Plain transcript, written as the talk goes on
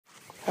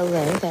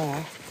Hello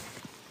there.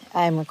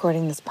 I'm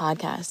recording this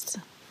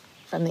podcast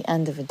from the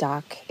end of a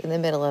dock in the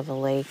middle of a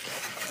lake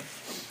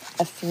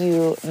a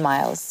few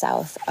miles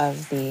south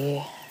of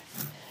the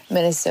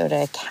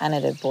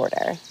Minnesota-Canada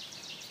border.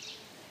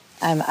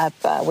 I'm up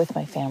with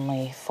my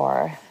family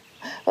for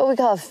what we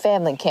call a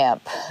family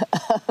camp.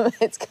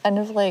 It's kind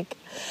of like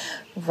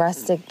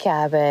rustic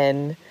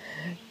cabin,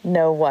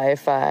 no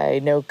Wi-Fi,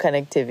 no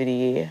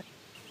connectivity,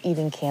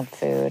 eating camp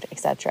food,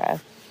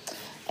 etc.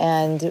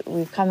 And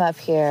we've come up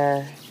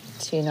here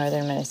to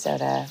northern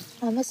Minnesota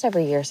almost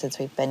every year since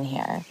we've been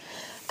here.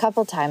 A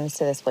couple times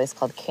to this place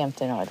called Camp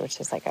de Nord, which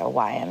is like a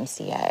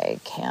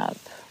YMCA camp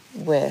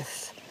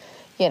with,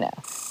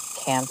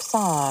 camp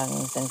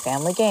songs and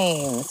family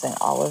games and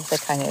all of the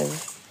kind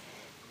of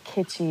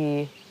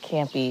kitschy,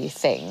 campy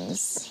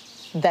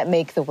things that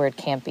make the word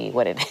campy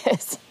what it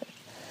is.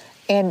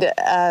 And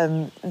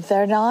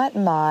they're not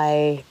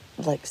my,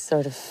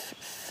 sort of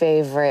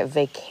favorite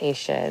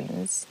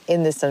vacations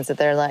in the sense that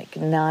they're,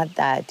 not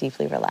that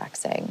deeply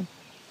relaxing.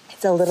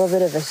 It's a little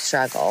bit of a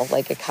struggle,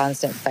 like a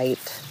constant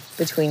fight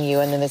between you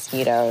and the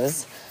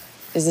mosquitoes.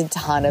 There's a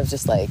ton of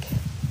just,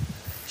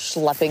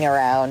 schlepping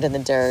around in the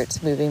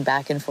dirt, moving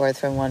back and forth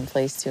from one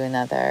place to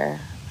another,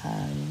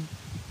 and,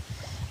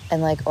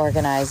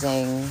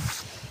 organizing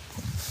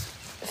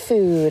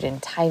food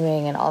and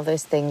timing and all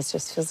those things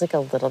just feels like a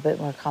little bit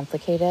more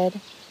complicated.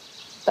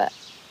 But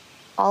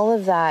all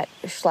of that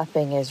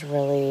schlepping is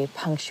really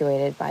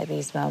punctuated by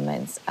these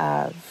moments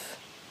of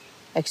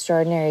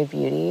extraordinary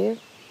beauty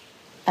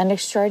and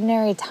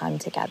extraordinary time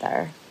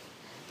together.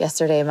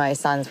 Yesterday, my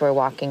sons were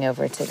walking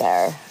over to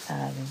their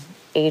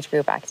age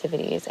group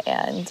activities,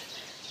 and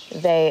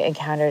they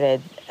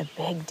encountered a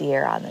big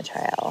deer on the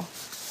trail.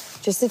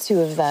 Just the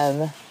two of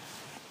them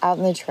out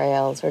in the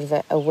trail, sort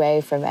of away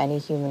from any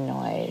human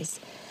noise,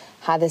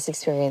 had this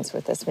experience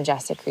with this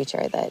majestic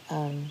creature that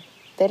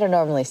they don't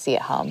normally see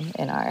at home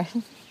in our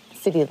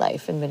city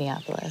life in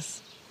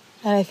Minneapolis.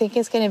 And I think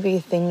it's going to be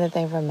a thing that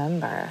they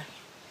remember.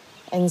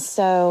 And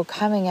so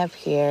coming up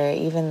here,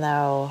 even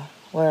though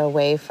we're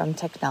away from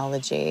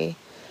technology,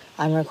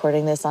 I'm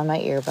recording this on my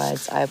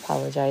earbuds. I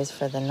apologize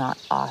for the not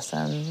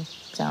awesome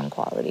sound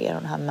quality. I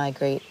don't have my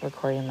great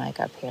recording mic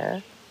up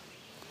here.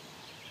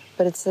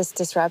 But it's this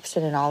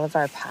disruption in all of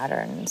our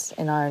patterns,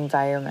 in our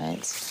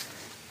environment,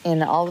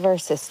 in all of our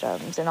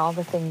systems, in all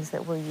the things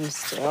that we're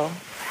used to.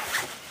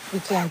 We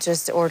can't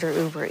just order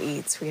Uber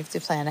Eats. We have to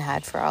plan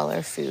ahead for all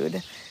our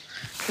food.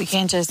 We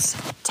can't just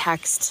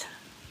text,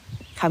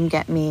 come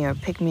get me or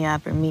pick me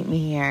up or meet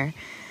me here.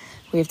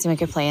 We have to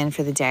make a plan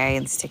for the day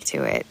and stick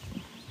to it.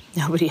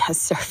 Nobody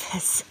has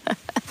service.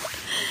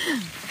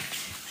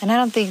 And I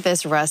don't think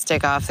this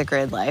rustic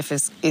off-the-grid life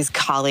is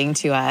calling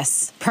to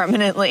us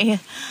permanently.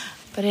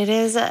 But it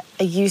is a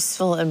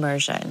useful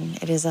immersion.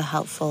 It is a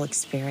helpful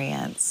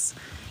experience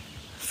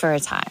for a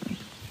time.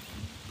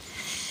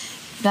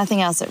 If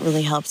nothing else, it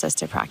really helps us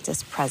to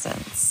practice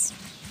presence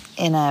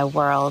in a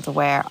world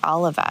where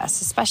all of us,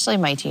 especially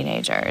my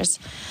teenagers,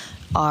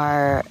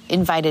 are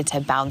invited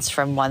to bounce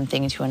from one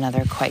thing to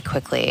another quite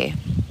quickly.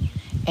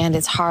 And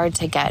it's hard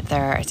to get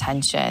their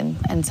attention,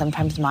 and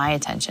sometimes my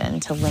attention,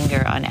 to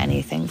linger on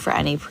anything for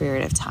any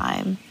period of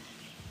time.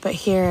 But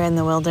here in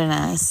the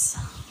wilderness,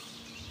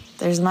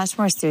 there's much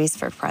more space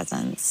for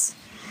presence.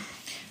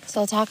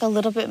 So I'll talk a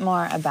little bit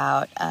more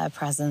about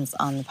presence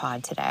on the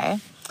pod today.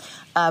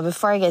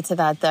 Before I get to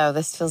that, though,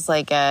 this feels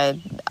like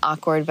an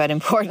awkward but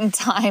important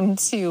time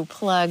to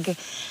plug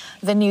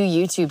the new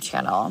YouTube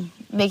channel.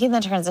 Making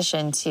the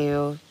transition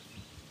to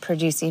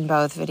producing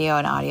both video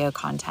and audio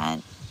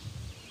content.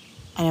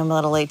 I know I'm a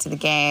little late to the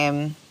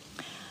game.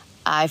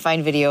 I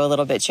find video a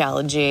little bit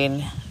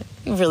challenging.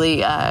 It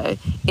really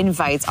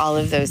invites all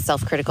of those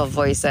self-critical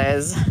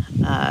voices,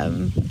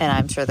 and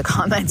I'm sure the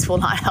comments will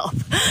not help.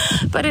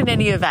 But in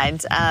any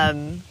event,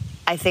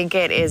 I think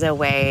it is a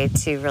way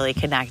to really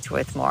connect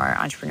with more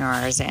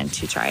entrepreneurs and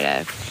to try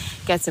to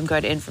get some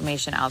good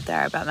information out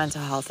there about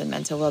mental health and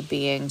mental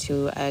well-being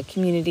to a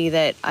community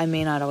that I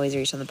may not always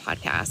reach on the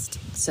podcast.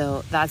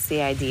 So that's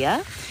the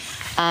idea.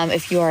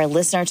 If you are a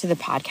listener to the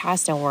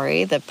podcast, don't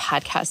worry, the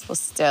podcast will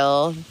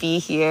still be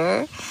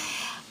here.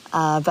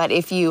 But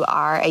if you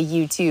are a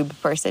YouTube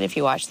person, if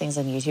you watch things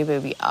on YouTube, it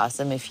would be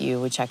awesome if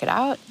you would check it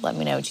out. Let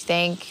me know what you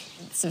think.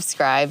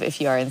 Subscribe if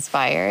you are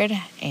inspired.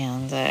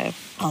 And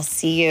I'll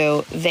see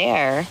you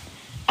there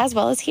as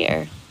well as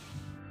here.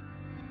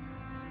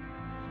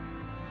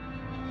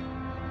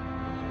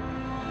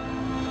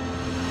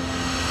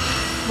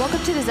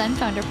 Welcome to the Zen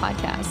Founder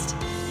Podcast.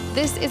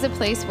 This is a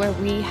place where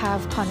we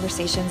have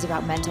conversations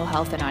about mental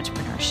health and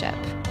entrepreneurship.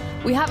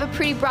 We have a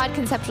pretty broad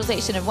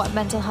conceptualization of what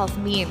mental health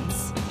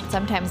means.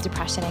 Sometimes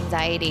depression,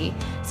 anxiety,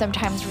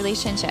 sometimes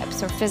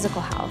relationships or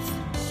physical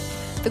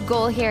health. The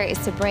goal here is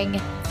to bring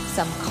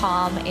some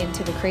calm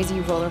into the crazy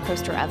roller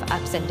coaster of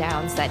ups and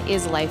downs that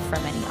is life for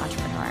many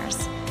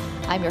entrepreneurs.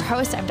 I'm your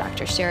host, I'm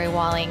Dr. Sherry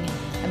Walling.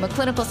 I'm a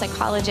clinical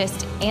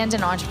psychologist and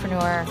an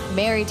entrepreneur,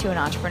 married to an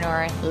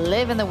entrepreneur,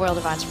 live in the world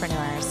of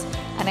entrepreneurs,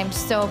 and I'm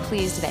so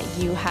pleased that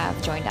you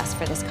have joined us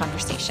for this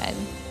conversation.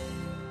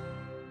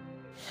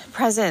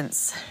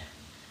 Presence.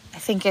 I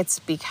think it's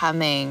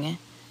becoming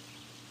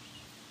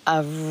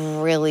a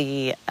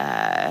really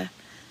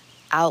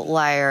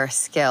outlier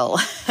skill.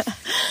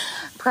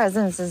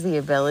 Presence is the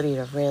ability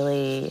to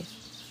really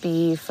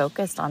be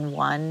focused on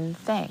one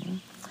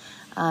thing,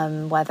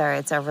 whether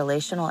it's a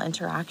relational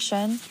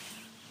interaction,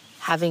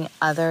 having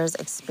others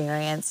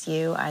experience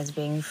you as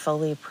being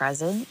fully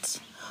present,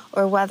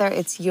 or whether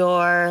it's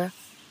your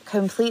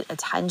complete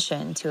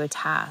attention to a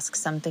task,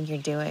 something you're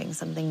doing,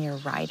 something you're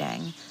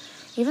writing,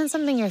 even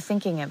something you're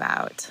thinking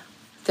about.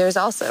 There's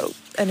also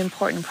an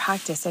important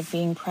practice of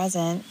being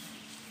present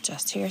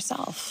just to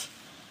yourself.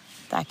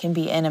 That can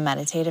be in a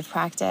meditative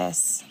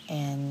practice,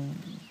 in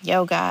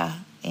yoga,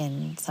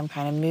 in some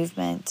kind of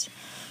movement,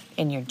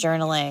 in your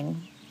journaling,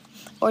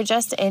 or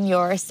just in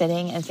your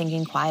sitting and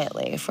thinking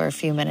quietly for a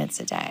few minutes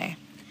a day.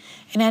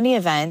 In any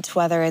event,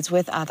 whether it's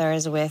with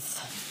others,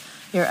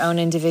 with your own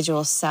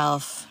individual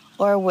self,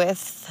 or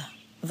with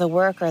the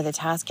work or the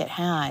task at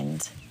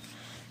hand,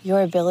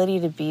 your ability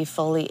to be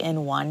fully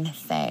in one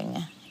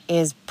thing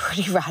is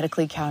pretty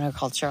radically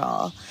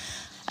countercultural.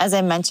 As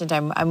I mentioned,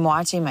 I'm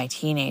watching my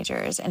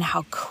teenagers and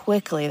how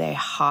quickly they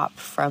hop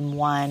from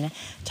one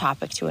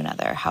topic to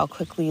another, how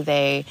quickly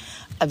they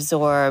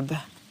absorb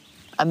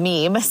a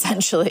meme,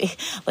 essentially,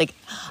 like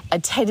a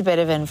tidbit bit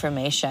of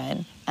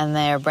information, and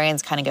their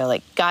brains kind of go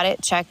like, got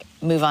it, check,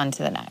 move on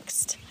to the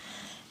next.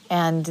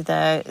 And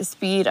the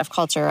speed of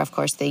culture, of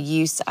course, the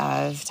use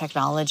of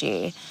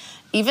technology,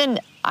 even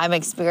I'm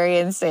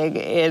experiencing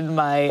in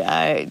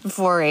my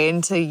foray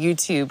into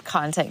YouTube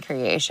content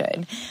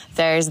creation,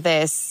 there's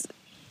this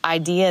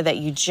idea that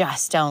you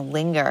just don't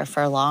linger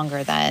for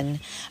longer than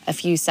a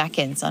few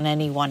seconds on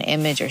any one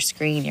image or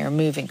screen. You're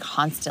moving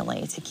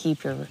constantly to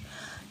keep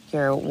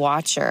your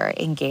watcher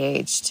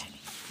engaged.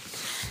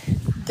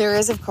 There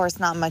is, of course,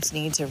 not much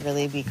need to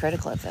really be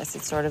critical of this.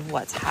 It's sort of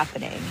what's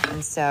happening.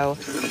 And so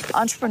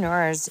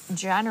entrepreneurs,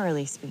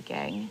 generally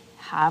speaking,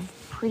 have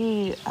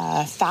pretty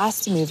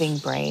fast-moving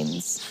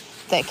brains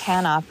that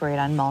can operate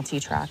on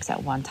multi-tracks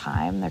at one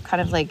time. They're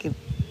kind of like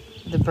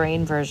the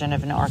brain version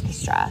of an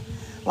orchestra.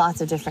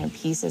 Lots of different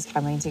pieces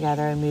coming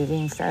together and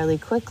moving fairly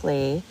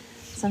quickly,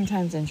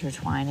 sometimes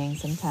intertwining,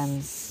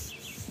 sometimes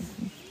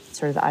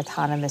sort of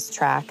autonomous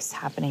tracks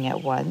happening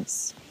at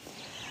once.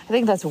 I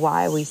think that's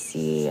why we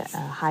see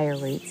higher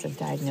rates of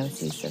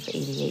diagnoses of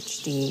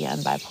ADHD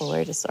and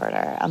bipolar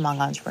disorder among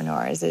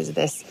entrepreneurs, is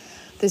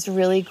this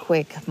really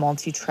quick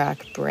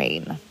multi-track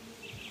brain.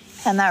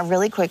 And that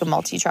really quick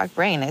multi-track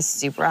brain is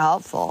super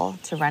helpful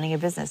to running a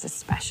business,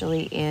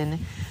 especially in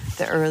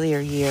the earlier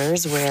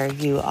years where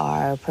you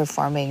are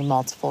performing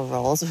multiple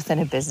roles within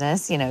a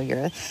business. You know,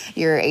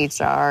 you're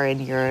HR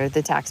and you're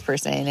the tax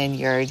person and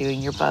you're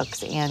doing your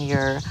books and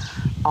you're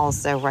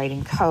also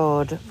writing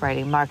code,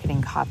 writing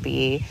marketing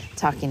copy,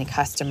 talking to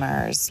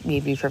customers,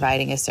 maybe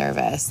providing a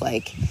service.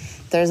 Like,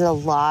 there's a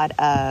lot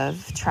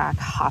of track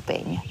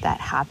hopping that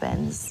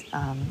happens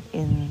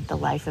in the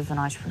life of an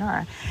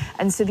entrepreneur.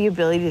 And so the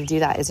ability to do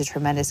that is a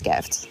tremendous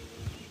gift.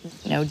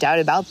 No doubt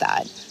about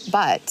that.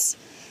 But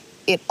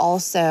it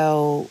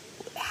also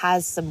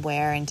has some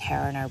wear and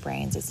tear in our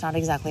brains. It's not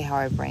exactly how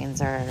our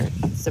brains are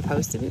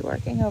supposed to be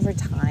working over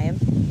time.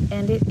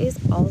 And it is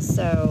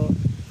also,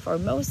 for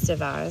most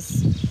of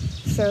us,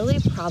 fairly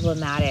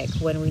problematic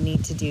when we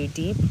need to do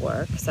deep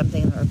work,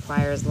 something that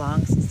requires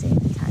long,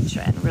 sustained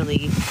attention,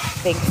 really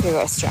think through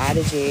a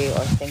strategy or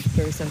think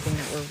through something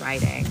that we're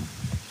writing.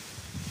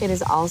 It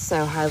is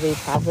also highly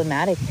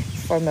problematic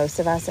for most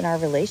of us in our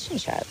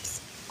relationships.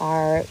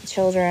 Our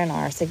children,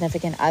 our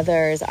significant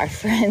others, our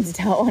friends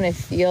don't want to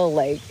feel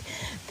like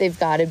they've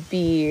got to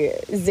be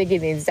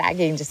zigging and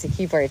zagging just to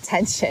keep our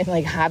attention,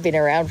 like hopping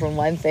around from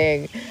one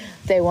thing.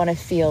 They want to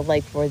feel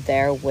like we're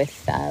there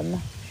with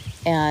them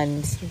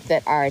and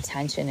that our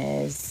attention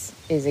is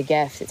a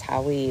gift. It's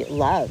how we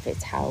love.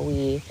 It's how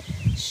we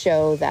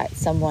show that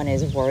someone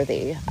is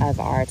worthy of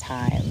our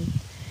time.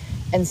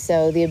 And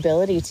so the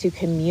ability to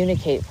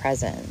communicate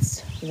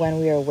presence when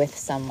we are with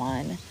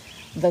someone,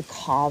 the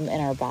calm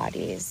in our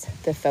bodies,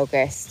 the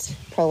focused,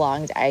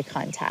 prolonged eye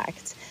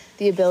contact,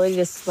 the ability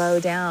to slow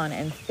down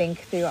and think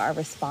through our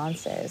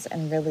responses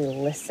and really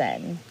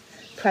listen.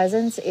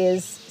 Presence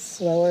is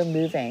slower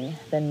moving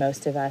than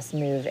most of us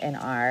move in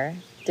our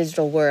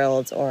digital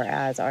worlds or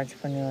as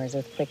entrepreneurs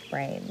with quick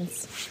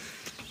brains.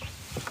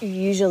 It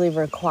usually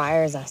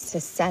requires us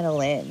to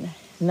settle in,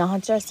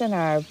 not just in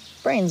our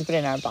brains, but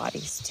in our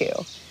bodies too.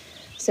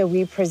 So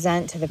we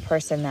present to the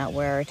person that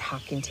we're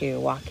talking to,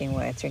 walking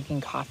with,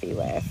 drinking coffee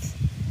with.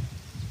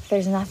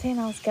 There's nothing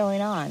else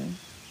going on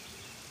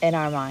in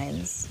our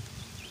minds,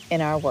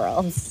 in our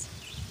worlds,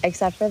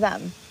 except for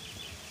them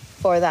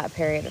for that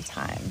period of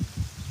time.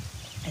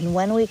 And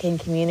when we can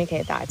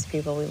communicate that to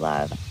people we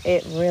love,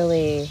 it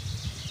really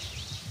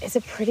is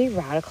a pretty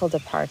radical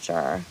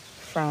departure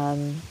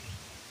from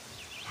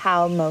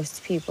how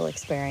most people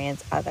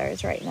experience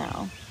others right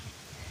now.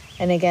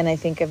 And again, I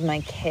think of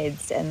my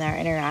kids and their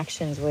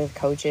interactions with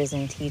coaches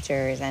and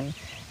teachers. And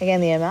again,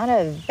 the amount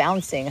of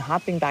bouncing,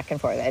 hopping back and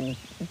forth, and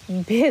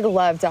big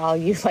love to all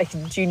you like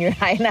junior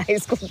high and high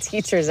school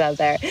teachers out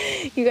there.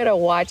 You got to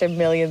watch a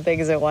million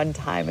things at one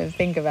time and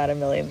think about a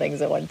million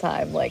things at one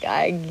time. Like,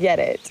 I get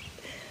it.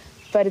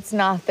 But it's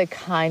not the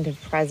kind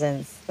of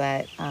presence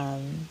that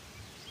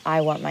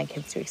I want my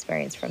kids to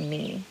experience from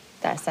me,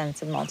 that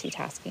sense of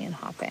multitasking and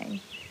hopping.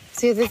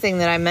 So the other thing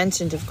that I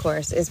mentioned, of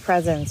course, is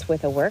presence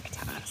with a work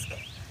task.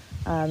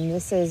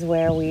 This is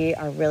where we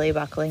are really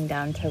buckling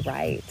down to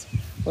write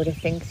or to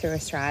think through a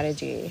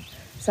strategy,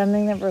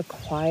 something that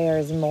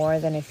requires more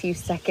than a few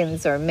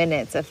seconds or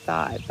minutes of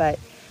thought, but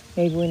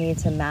maybe we need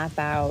to map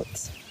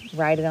out,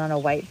 write it on a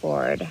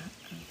whiteboard,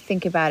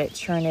 think about it,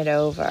 churn it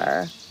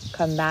over,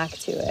 come back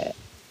to it,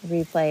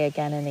 replay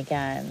again and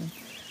again,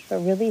 but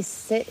really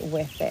sit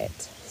with it,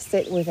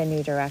 sit with a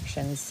new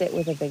direction, sit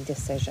with a big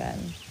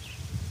decision.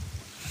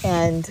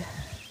 And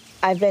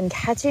I've been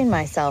catching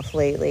myself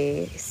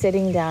lately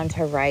sitting down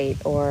to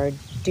write or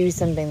do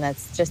something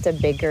that's just a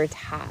bigger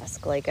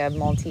task, like a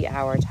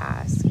multi-hour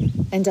task.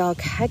 And I'll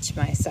catch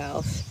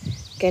myself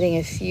getting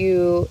a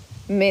few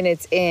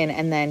minutes in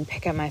and then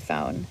pick up my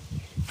phone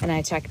and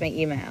I check my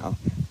email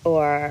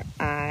or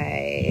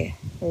I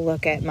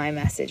look at my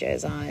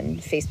messages on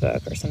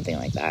Facebook or something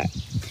like that.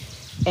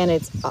 And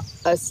it's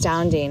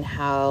astounding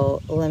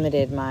how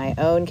limited my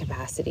own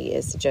capacity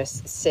is to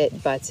just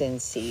sit butts in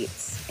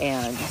seats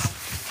and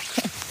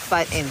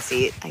butt in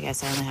seat. I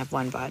guess I only have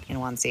one butt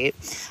in one seat.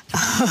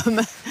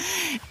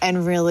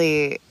 And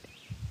really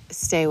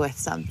stay with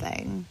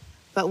something.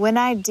 But when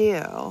I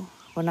do,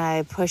 when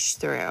I push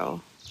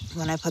through,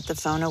 when I put the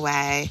phone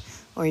away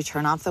or you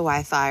turn off the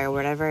Wi-Fi or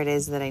whatever it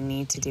is that I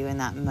need to do in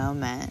that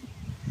moment,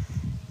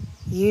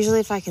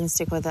 usually if I can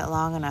stick with it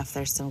long enough,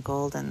 there's some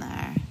gold in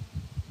there.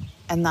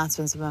 And that's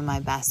when some of my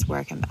best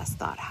work and best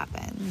thought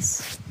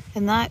happens.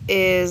 And that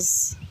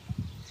is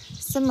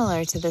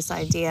similar to this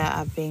idea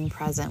of being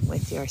present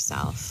with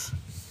yourself.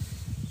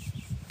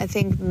 I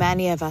think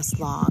many of us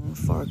long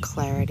for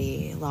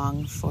clarity,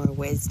 long for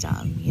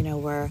wisdom.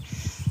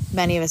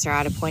 Many of us are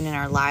at a point in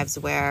our lives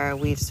where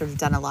we've sort of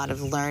done a lot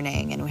of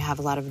learning and we have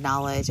a lot of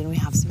knowledge and we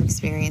have some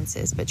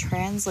experiences, but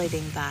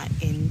translating that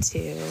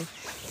into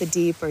the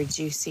deeper,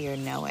 juicier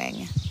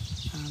knowing,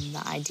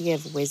 the idea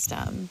of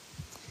wisdom,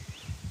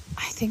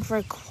 I think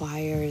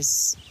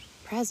requires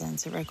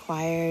presence. It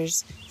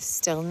requires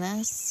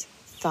stillness,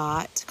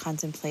 thought,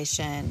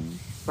 contemplation,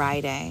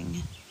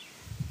 writing.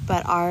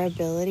 But our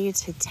ability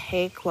to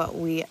take what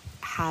we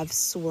have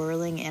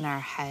swirling in our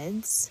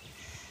heads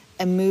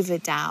and move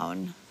it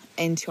down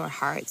into our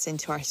hearts,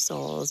 into our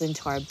souls,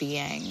 into our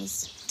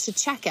beings, to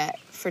check it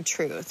for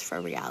truth, for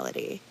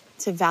reality,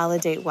 to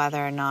validate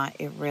whether or not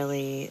it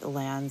really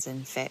lands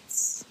and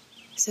fits.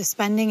 So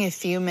spending a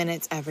few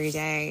minutes every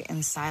day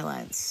in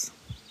silence,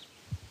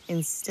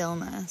 in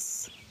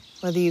stillness,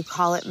 whether you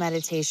call it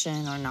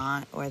meditation or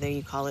not, whether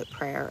you call it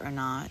prayer or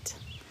not,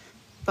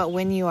 but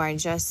when you are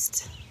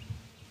just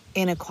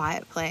in a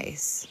quiet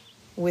place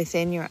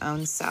within your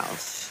own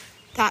self,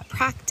 that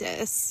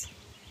practice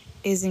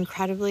is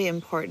incredibly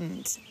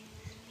important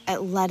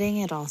at letting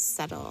it all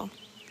settle,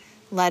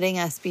 letting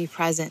us be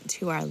present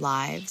to our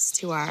lives,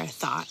 to our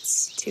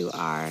thoughts, to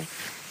our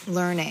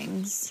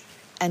learnings,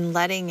 and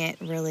letting it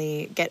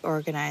really get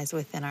organized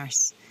within our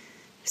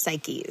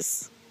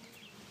psyches.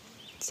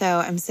 So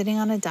I'm sitting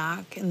on a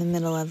dock in the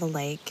middle of a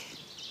lake.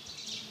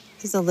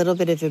 There's a little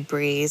bit of a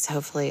breeze.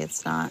 Hopefully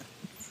it's not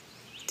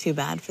too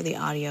bad for the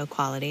audio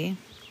quality.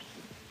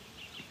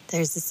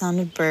 There's the sound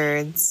of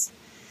birds,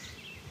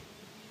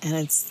 and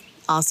it's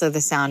also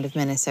the sound of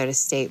Minnesota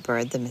state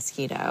bird, the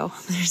mosquito.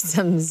 There's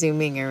some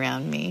zooming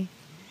around me.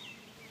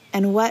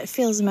 And what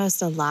feels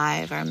most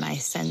alive are my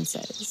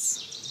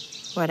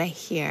senses. What I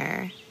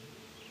hear,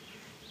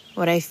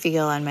 what I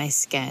feel on my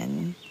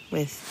skin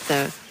with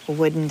the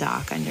wooden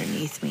dock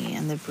underneath me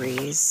and the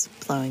breeze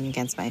blowing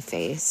against my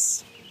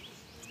face.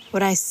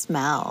 What I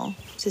smell,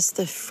 just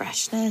the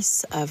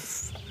freshness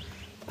of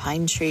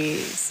pine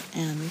trees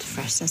and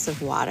freshness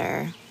of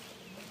water.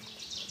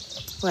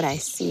 What I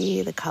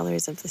see, the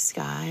colors of the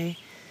sky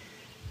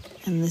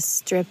and the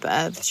strip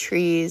of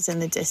trees in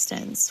the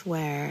distance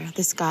where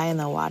the sky and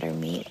the water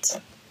meet.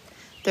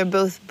 They're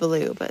both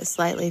blue, but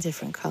slightly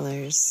different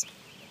colors.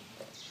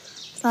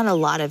 There's not a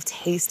lot of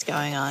taste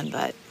going on,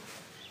 but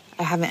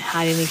I haven't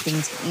had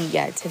anything to eat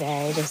yet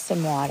today, just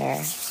some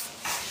water.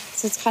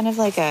 So it's kind of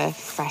like a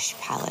fresh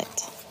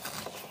palate.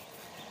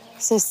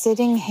 So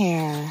sitting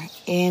here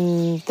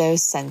in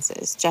those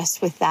senses,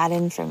 just with that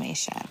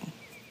information,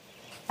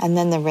 and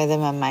then the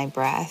rhythm of my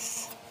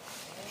breath,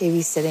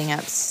 maybe sitting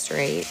up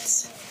straight,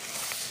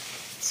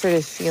 sort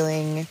of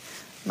feeling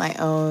my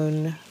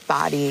own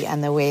body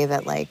and the way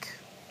that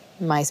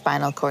my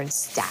spinal cord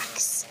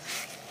stacks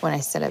when I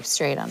sit up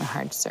straight on a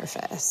hard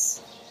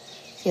surface.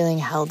 Feeling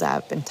held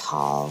up and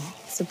tall,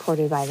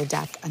 supported by the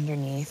deck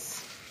underneath.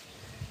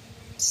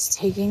 Just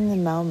taking the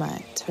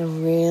moment to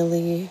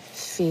really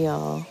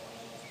feel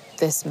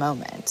this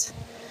moment,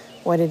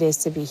 what it is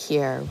to be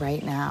here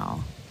right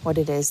now, what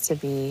it is to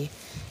be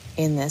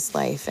in this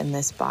life, in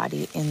this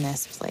body, in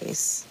this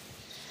place.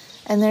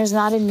 And there's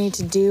not a need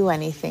to do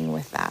anything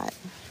with that,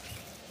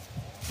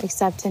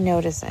 except to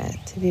notice it,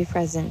 to be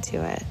present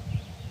to it,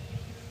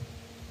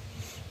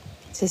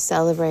 to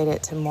celebrate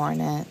it, to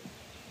mourn it,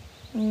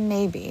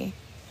 maybe.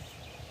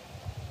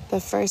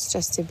 But first,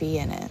 just to be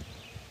in it.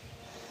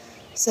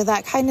 So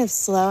that kind of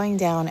slowing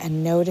down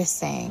and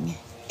noticing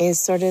is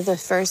sort of the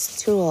first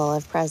tool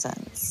of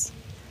presence.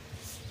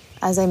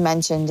 As I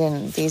mentioned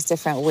in these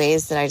different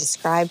ways that I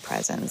describe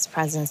presence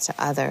to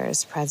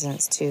others,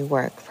 presence to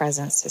work,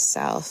 presence to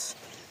self,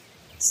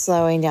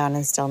 slowing down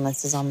in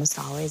stillness is almost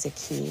always a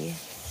key.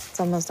 It's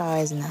almost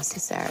always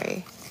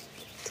necessary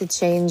to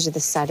change the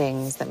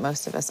settings that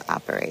most of us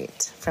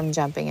operate from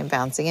jumping and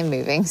bouncing and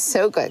moving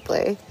so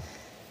quickly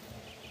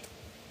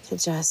to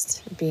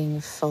just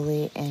being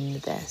fully in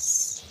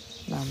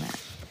this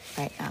moment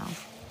right now.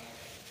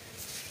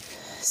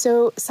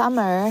 So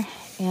summer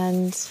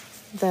and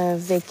the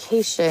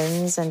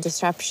vacations and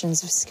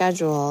disruptions of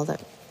schedule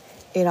that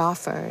it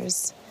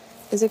offers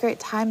is a great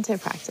time to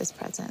practice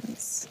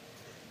presence.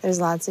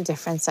 There's lots of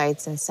different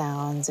sights and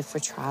sounds if we're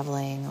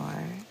traveling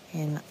or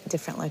in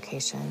different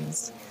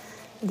locations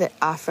that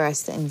offer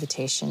us the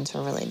invitation to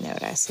really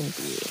notice and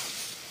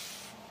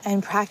be.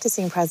 And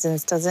practicing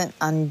presence doesn't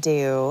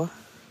undo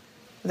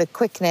the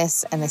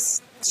quickness and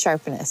the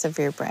sharpness of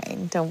your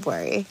brain. Don't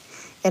worry.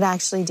 It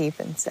actually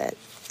deepens it.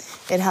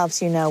 It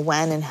helps you know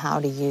when and how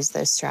to use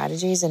those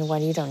strategies and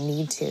when you don't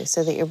need to,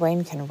 so that your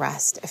brain can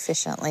rest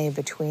efficiently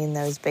between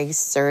those big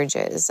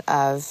surges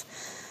of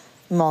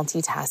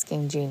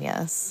multitasking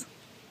genius.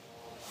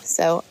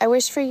 So I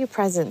wish for you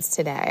presence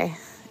today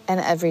and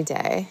every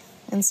day,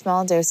 in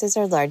small doses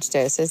or large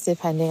doses,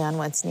 depending on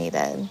what's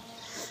needed,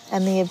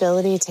 and the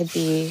ability to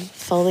be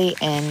fully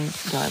in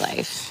your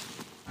life.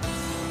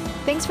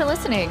 Thanks for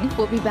listening.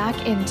 We'll be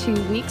back in 2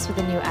 weeks with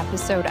a new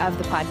episode of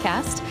the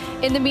podcast.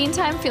 In the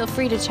meantime, feel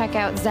free to check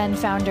out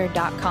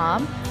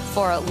zenfounder.com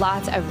for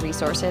lots of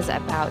resources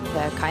about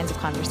the kinds of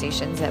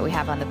conversations that we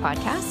have on the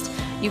podcast.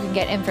 You can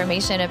get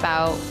information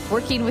about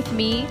working with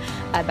me,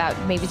 about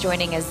maybe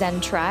joining a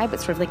Zen tribe.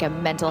 It's sort of like a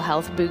mental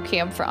health boot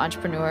camp for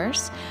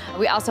entrepreneurs.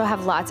 We also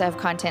have lots of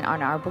content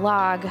on our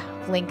blog,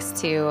 links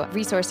to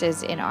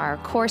resources in our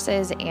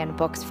courses and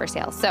books for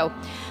sale. So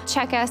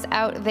check us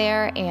out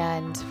there,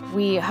 and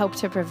we hope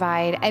to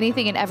provide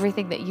anything and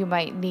everything that you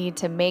might need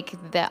to make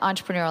the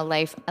entrepreneurial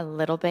life a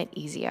little bit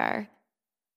easier.